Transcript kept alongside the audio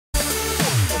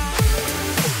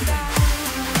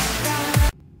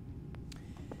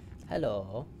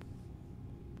Hello.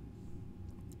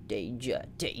 Danger,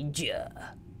 danger.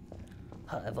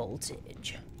 High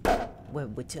voltage.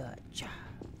 When we touch.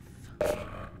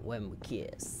 When we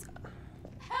kiss.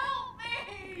 Help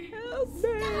me! Help me!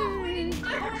 Stop! We didn't do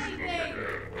anything!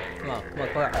 Come on, come on,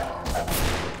 come on.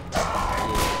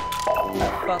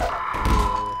 Yeah. Fuck you.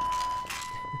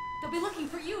 They'll be looking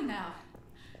for you now.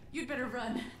 You'd better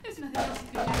run. There's nothing else you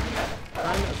can do here.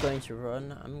 I'm not going to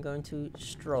run. I'm going to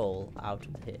stroll out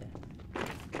of here.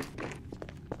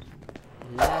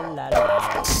 La la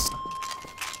la.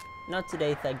 Not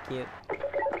today, thank you.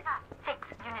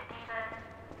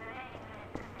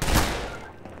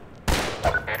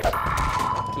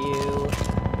 Fuck you.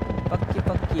 Fuck you,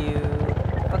 fuck you.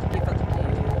 Fuck you, fuck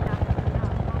you.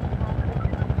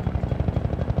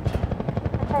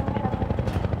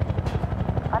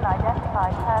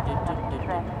 Unidentified person of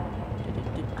interest.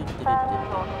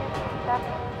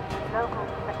 Local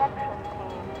protection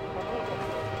team immediately.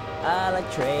 I like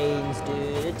trains.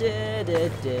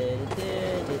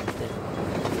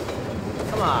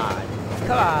 Come on.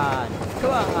 Come on.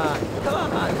 Come on. Come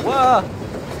on. Whoa.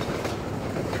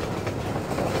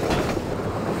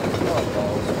 Oh,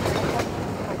 balls.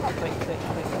 Quick, quick,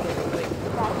 quick, quick, quick.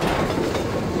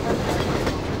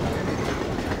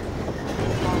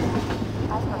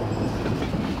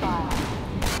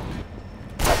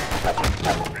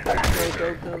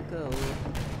 Go, go, go, go.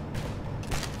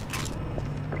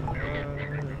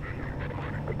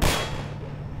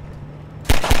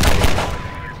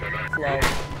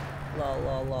 Lol,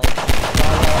 lol, lol, lol,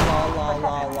 lol, lol,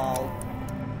 lol, lol.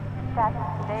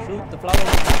 Shoot the flower.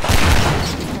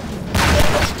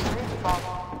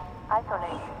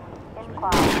 Isolate.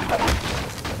 Inquire.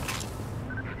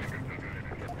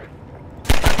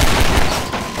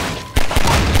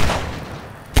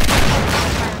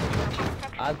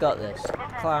 I've got this.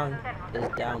 Clown is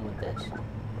down with this.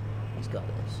 He's got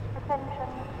this. Attention.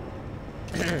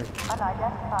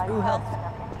 Unidentified Ooh, help. person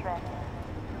of interest.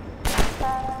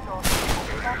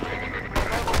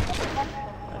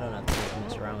 I don't have to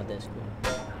mess around with this.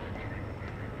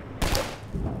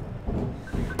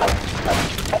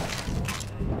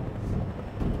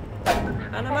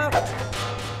 And I'm out.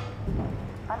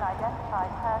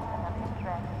 Unidentified person of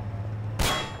interest.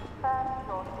 First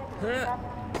or citizen.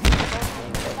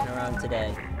 Ain't fucking around today.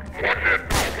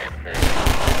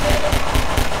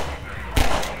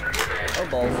 Oh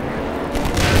balls.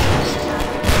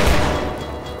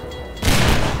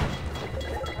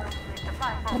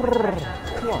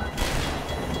 Come on.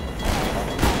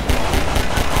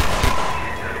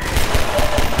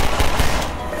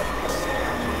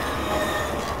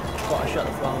 Thought I shot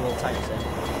the flammable tanks in.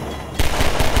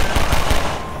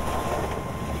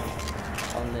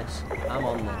 On this. I'm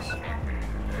on this.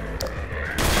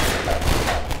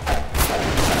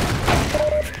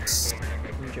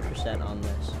 100% on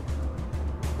this.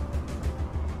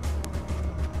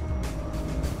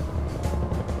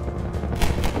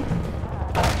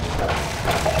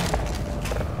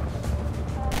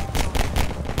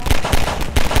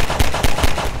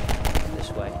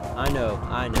 This way. I know.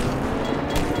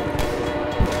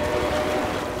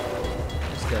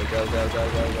 Let's go, go, go,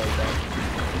 go, go, go, go.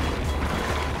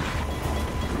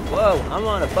 Whoa, I'm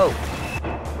on a boat.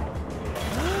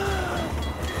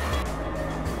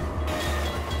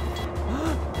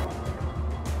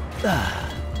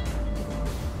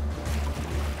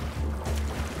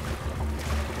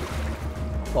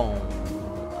 Boom.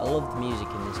 I love the music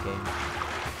in this game.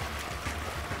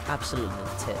 Absolutely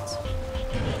tits.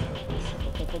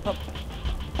 Pop, pop, pop.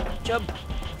 Jump.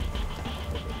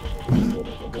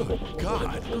 Good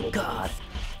God. Good God.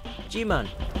 G-Man.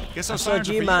 Guess I I'm saw sorry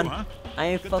for you, G-Man. huh? I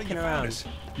ain't Good thing fucking you found around. us.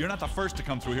 You're not the first to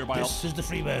come through here by This is the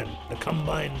free man. The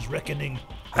Combine's reckoning.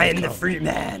 I am the free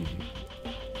man.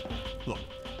 Look,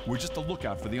 we're just a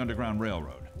lookout for the Underground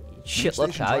Railroad. Shit, Next look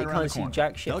station's out. right You around the can't see corner.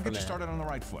 jack shit They'll from get you here. started on the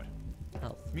right foot.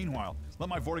 Oh. Meanwhile, let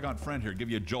my Vortigaunt friend here give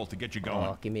you a jolt to get you going.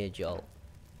 Oh, give me a jolt.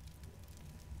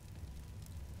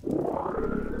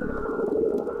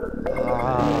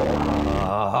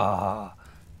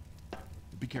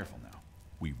 Be careful now.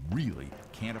 We really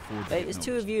can't afford to Wait, get there's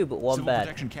two noticed. of you, but one Civil bed.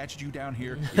 protection catches you down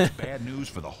here, it's bad news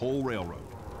for the whole railroad.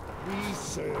 We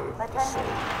serve. Attention.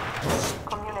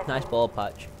 Community. Nice ball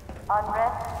patch.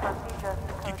 Unrest procedures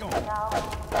Keep because going. now.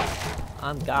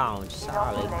 I'm gone,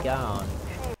 solid gone.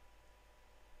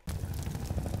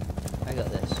 I got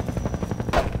this.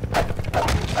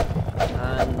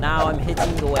 And now I'm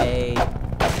hitting away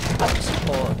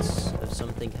supports of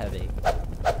something heavy.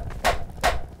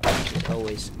 Which is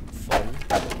always fun.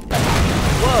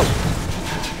 Whoa!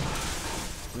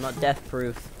 I'm not death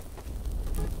proof.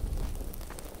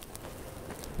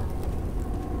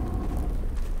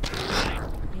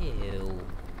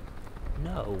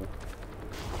 No.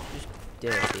 Just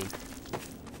dirty.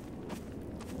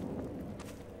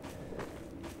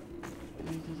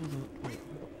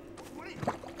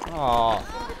 Oh,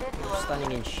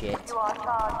 standing in shit. It's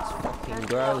fucking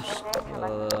gross.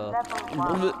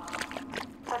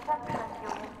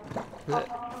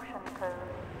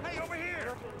 Hey, over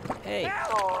here! Hey.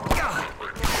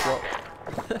 What?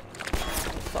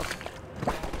 Fuck.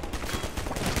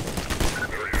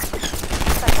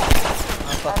 Oh,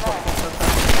 fuck.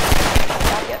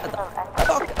 Get the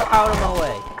fuck out of my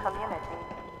way.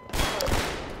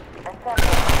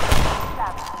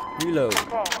 Reload.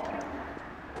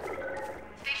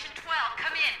 Station 12,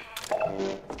 come in.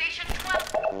 Station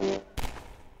 12.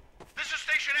 This is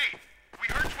Station 8. We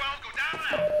heard 12 go down and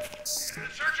out. The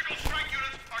surgical strike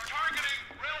units are targeting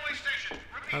railway stations.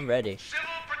 Repeat, I'm ready. civil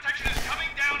protection is coming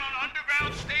down on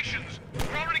underground stations.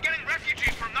 We're already getting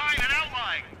refugees from 9 and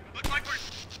outlying. Looks like we're...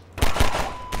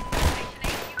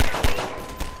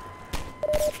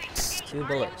 Station 8, 2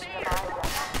 bullets.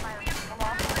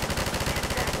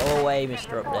 Go away,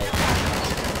 Mr. Update.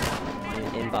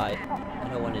 Invite. I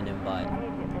don't want an invite.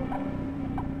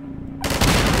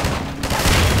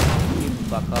 You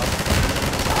fuck off.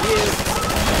 You!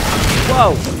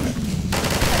 Whoa!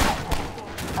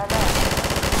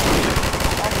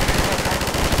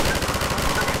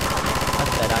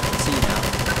 That's better, I can see now.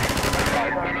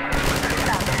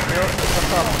 No,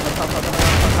 fuck off, fuck off, fuck off,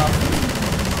 fuck off.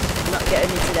 You're not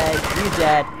getting me today. You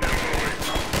dead.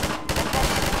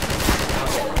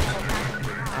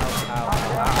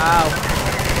 Ow!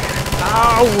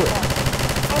 Ow!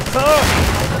 Fuck off!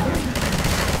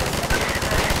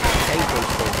 I hate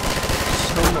those things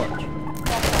so much.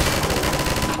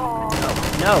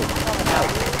 No! No!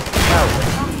 No!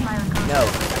 No!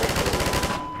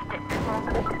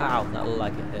 Ow! That looked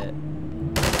like it hurt.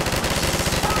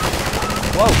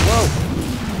 Whoa! Whoa!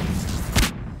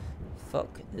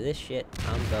 Fuck this shit.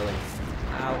 I'm going.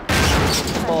 Ow!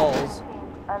 Balls!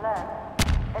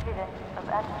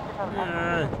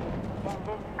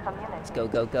 Let's go,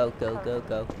 go, go, go, go,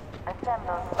 go.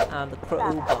 I'm the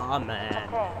crowbar man.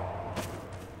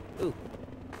 Ooh.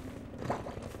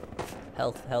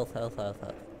 Health, health, health, health,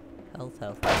 health. Health,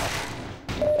 health, health.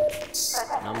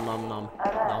 Nom nom nom.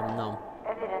 Nom nom.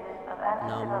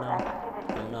 Nom nom.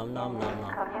 Nom nom nom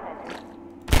nom.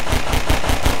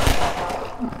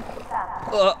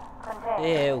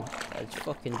 Ew. That's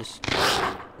fucking just.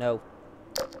 No.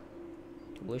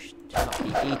 Wish to not be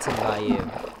eaten by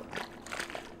you.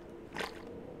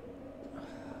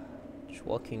 Just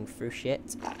walking through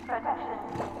shit.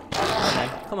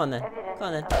 Come on then. Come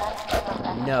on then.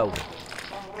 No.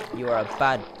 You are a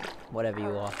bad whatever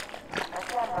you are.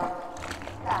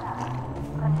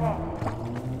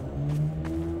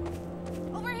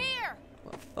 Over here!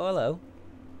 Oh, hello.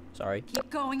 Sorry. Keep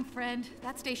going, friend.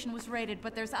 That station was raided,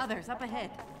 but there's others up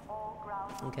ahead.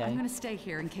 Okay. I'm gonna stay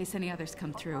here in case any others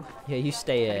come through. Yeah, you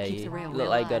stay Gotta here. keep the You railway look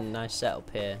like you got a alive. nice setup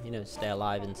here. You know, stay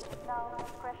alive and stuff.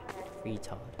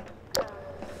 Retard.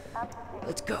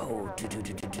 Let's go.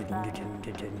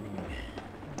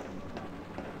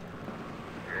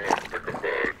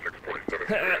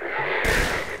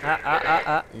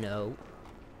 No.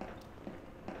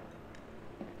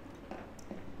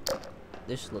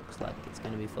 This looks like it's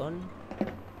gonna be fun.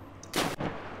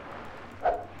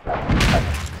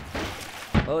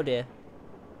 Oh dear.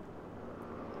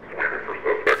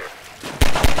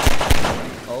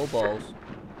 Oh balls.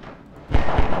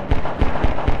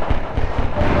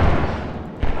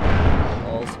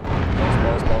 Balls. Balls,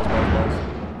 balls, balls, balls, balls.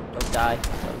 Don't die.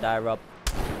 Don't die, Rob.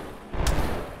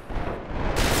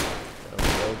 Go,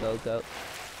 go, go, go.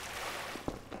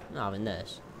 No, I'm in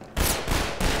this.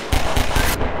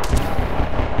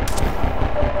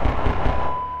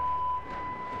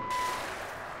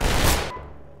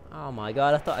 Oh my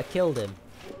god, I thought I killed him.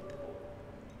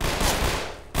 In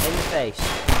the face.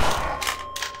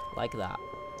 Like that.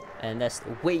 And that's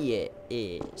the way it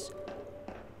is.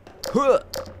 Huh!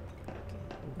 Okay,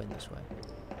 I'm going this way.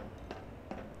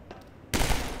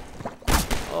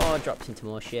 Oh, dropped into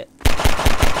more shit.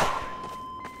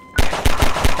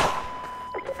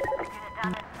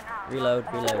 Reload,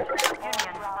 reload.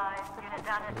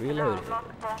 Reload it.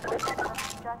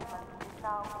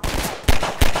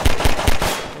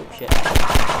 Oh shit.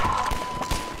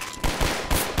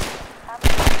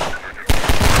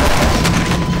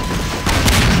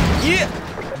 Yeah!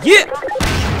 Yeah!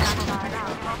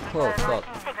 Whoa, fuck.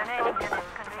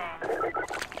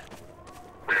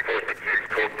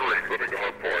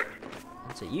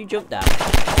 That's it, you jumped down.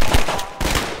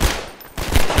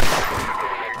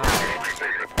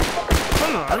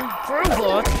 Come on,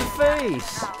 crowbar to the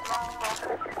face!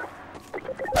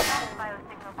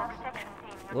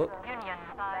 Whoop. Union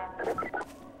side.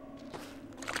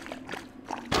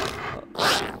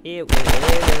 Here,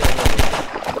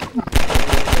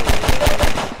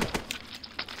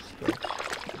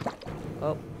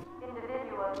 oh.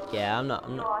 Yeah, I'm not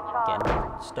getting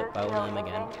stuck by one of them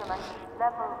again.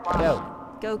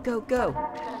 Go. Go.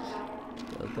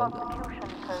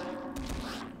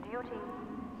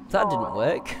 That didn't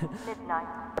work.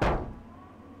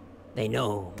 They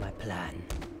know my plan.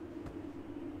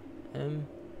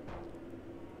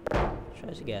 Try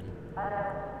this again.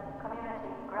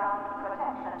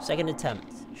 Second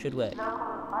attempt. Should work. Oh,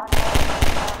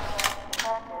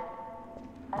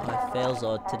 I failed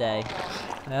Zord today.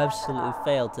 I absolutely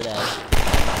failed today.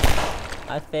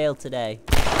 I failed today.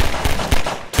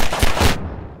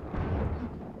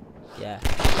 Yeah.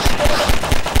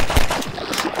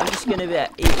 I'm just gonna be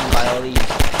eaten by all these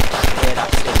weird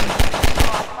ass things.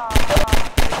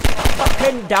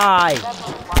 Fucking die!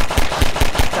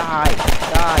 Die!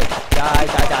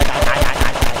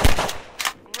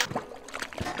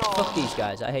 Fuck these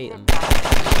guys, I hate them.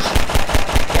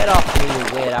 Get off me, you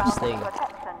weird ass thing.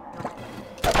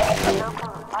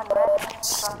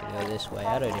 Go this way,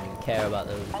 I don't even care about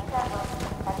those.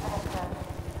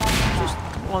 Just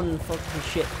one fucking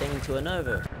shit thing to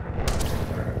another.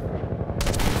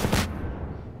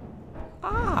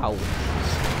 Ow!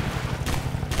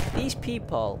 These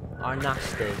people are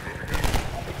nasty.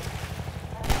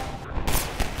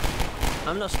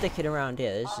 I'm not sticking around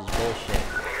here, this is bullshit.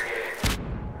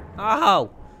 Ow!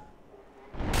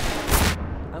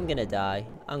 I'm gonna die.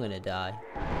 I'm gonna die.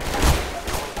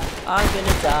 I'm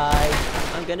gonna die.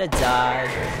 I'm gonna die.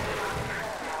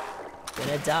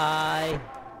 Gonna die.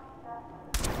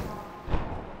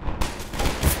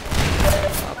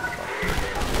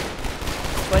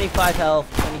 25 health,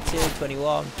 22,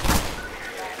 21.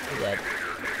 I'm dead.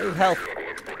 Ooh, health.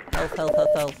 Health.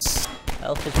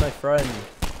 Health is my friend.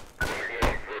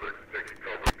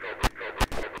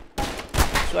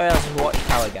 I swear I was a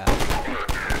watchtower guy.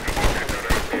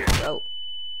 Oh.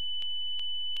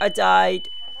 I died.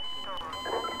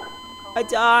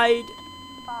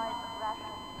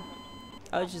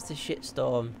 I was just a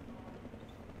shitstorm.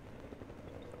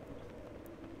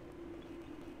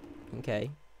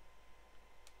 Okay.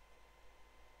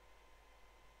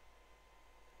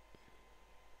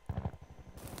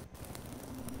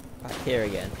 Back here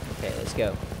again. Okay, let's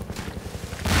go.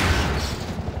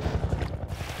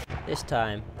 This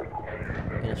time,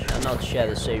 I'll not share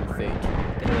the same food.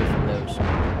 Get away from those.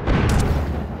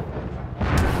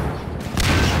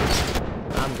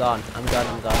 I'm gone.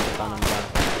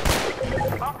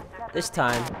 This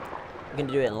time, I'm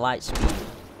gonna do it in light speed.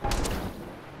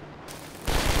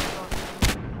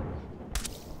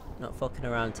 Not fucking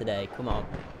around today. Come on.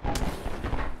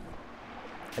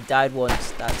 I died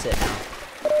once. That's it now.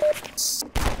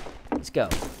 Let's go.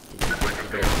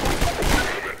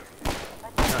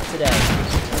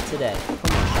 Not today. Come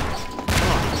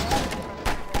on.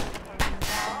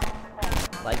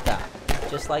 Like that.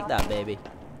 Just like that, baby.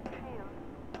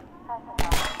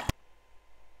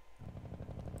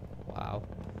 Wow.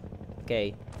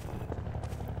 Okay.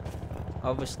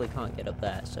 Obviously can't get up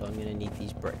there, so I'm gonna need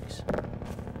these bricks.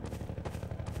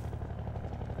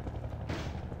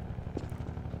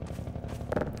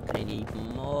 I need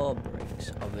more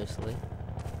bricks, obviously.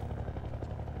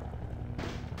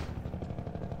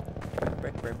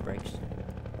 Bricks.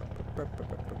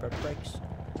 Bricks.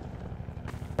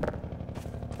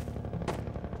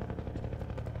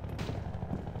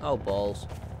 Oh, balls.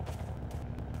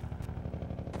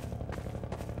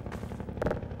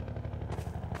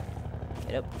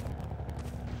 Get up.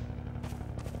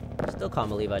 Still can't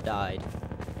believe I died.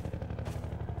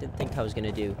 Didn't think I was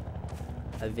gonna do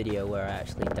a video where I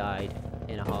actually died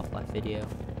in a Half-Life video.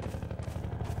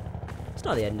 It's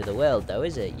not the end of the world though,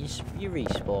 is it? You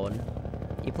respawn.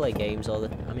 You play games I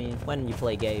mean, when you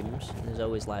play games, there's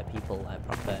always like people like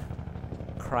proper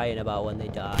crying about when they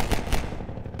die.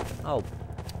 Oh.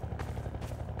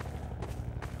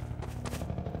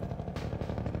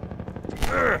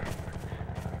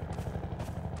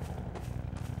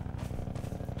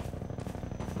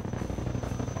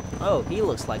 Oh, he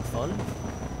looks like fun.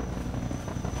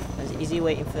 Is he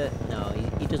waiting for... No,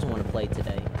 he doesn't want to play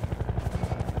today.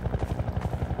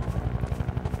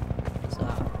 What's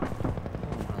that?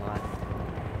 Oh my life.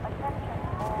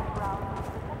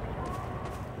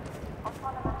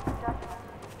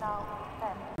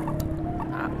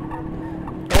 Ah.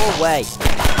 Go away!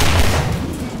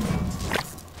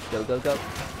 Go.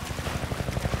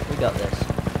 We got this.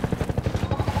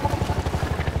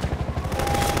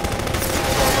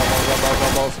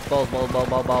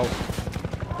 Balls.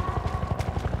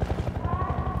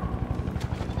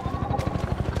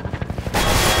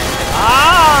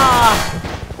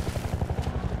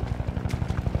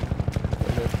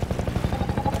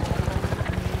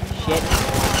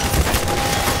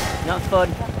 fun.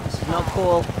 This is not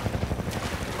cool.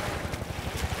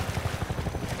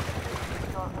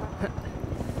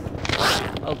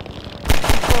 Oh.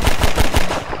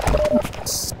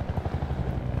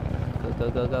 Go, go,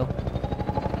 go, go. Get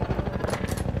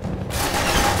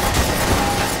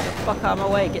the fuck out of my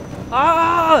way. Get.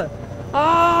 Ah!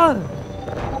 Ah!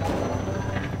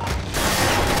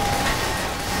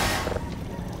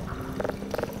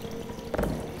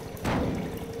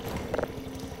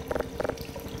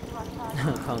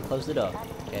 Can't close the door.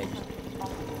 Okay,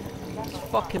 just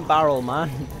fucking barrel, man.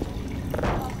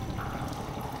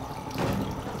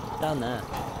 Down there.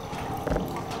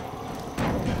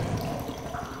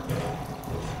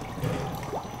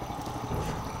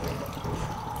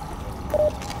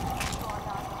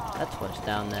 That's what's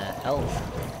down there. Elf.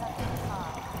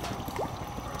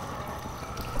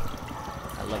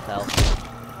 I love elf.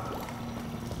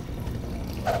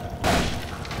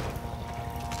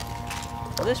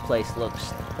 Well, this place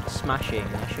looks smashing.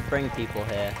 I should bring people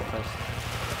here because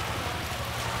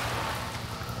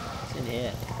it's in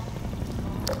here.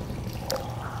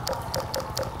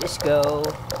 Disco.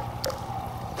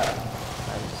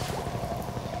 That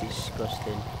is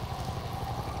disgusting.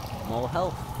 More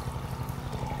health.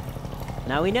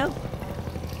 Now we know.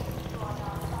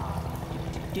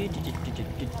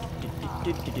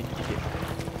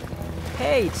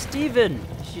 Hey, it's Steven.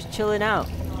 He's just chilling out.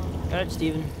 Alright,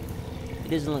 Steven. He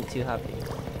doesn't look too happy.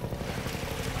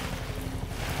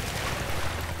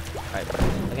 Alright,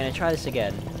 we're gonna try this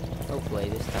again. Hopefully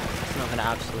this time it's not gonna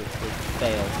absolutely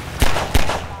fail.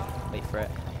 Wait for it.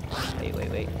 Wait,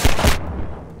 wait, wait.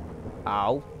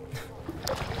 Ow.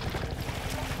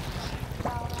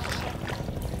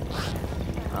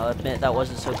 I'll admit that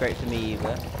wasn't so great for me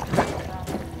either.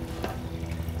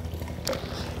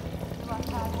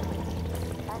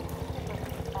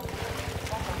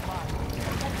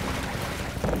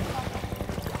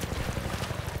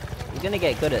 We're gonna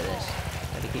get good at this.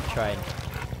 Gotta keep trying.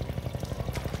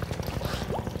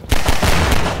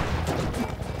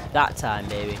 That time,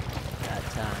 baby. That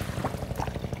time.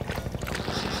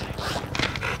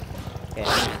 Okay.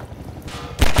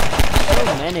 So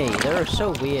many. They are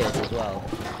so weird as well.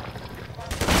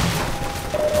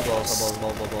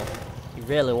 Bubble. He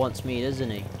really wants me, doesn't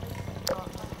he?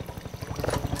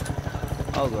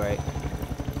 Oh, great.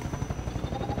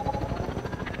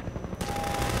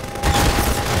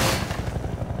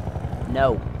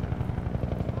 No.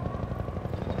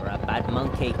 You're a bad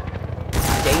monkey.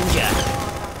 Danger.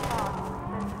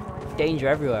 Danger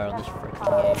everywhere on this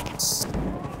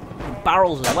freaking game.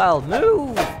 Barrels as well.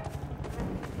 Move!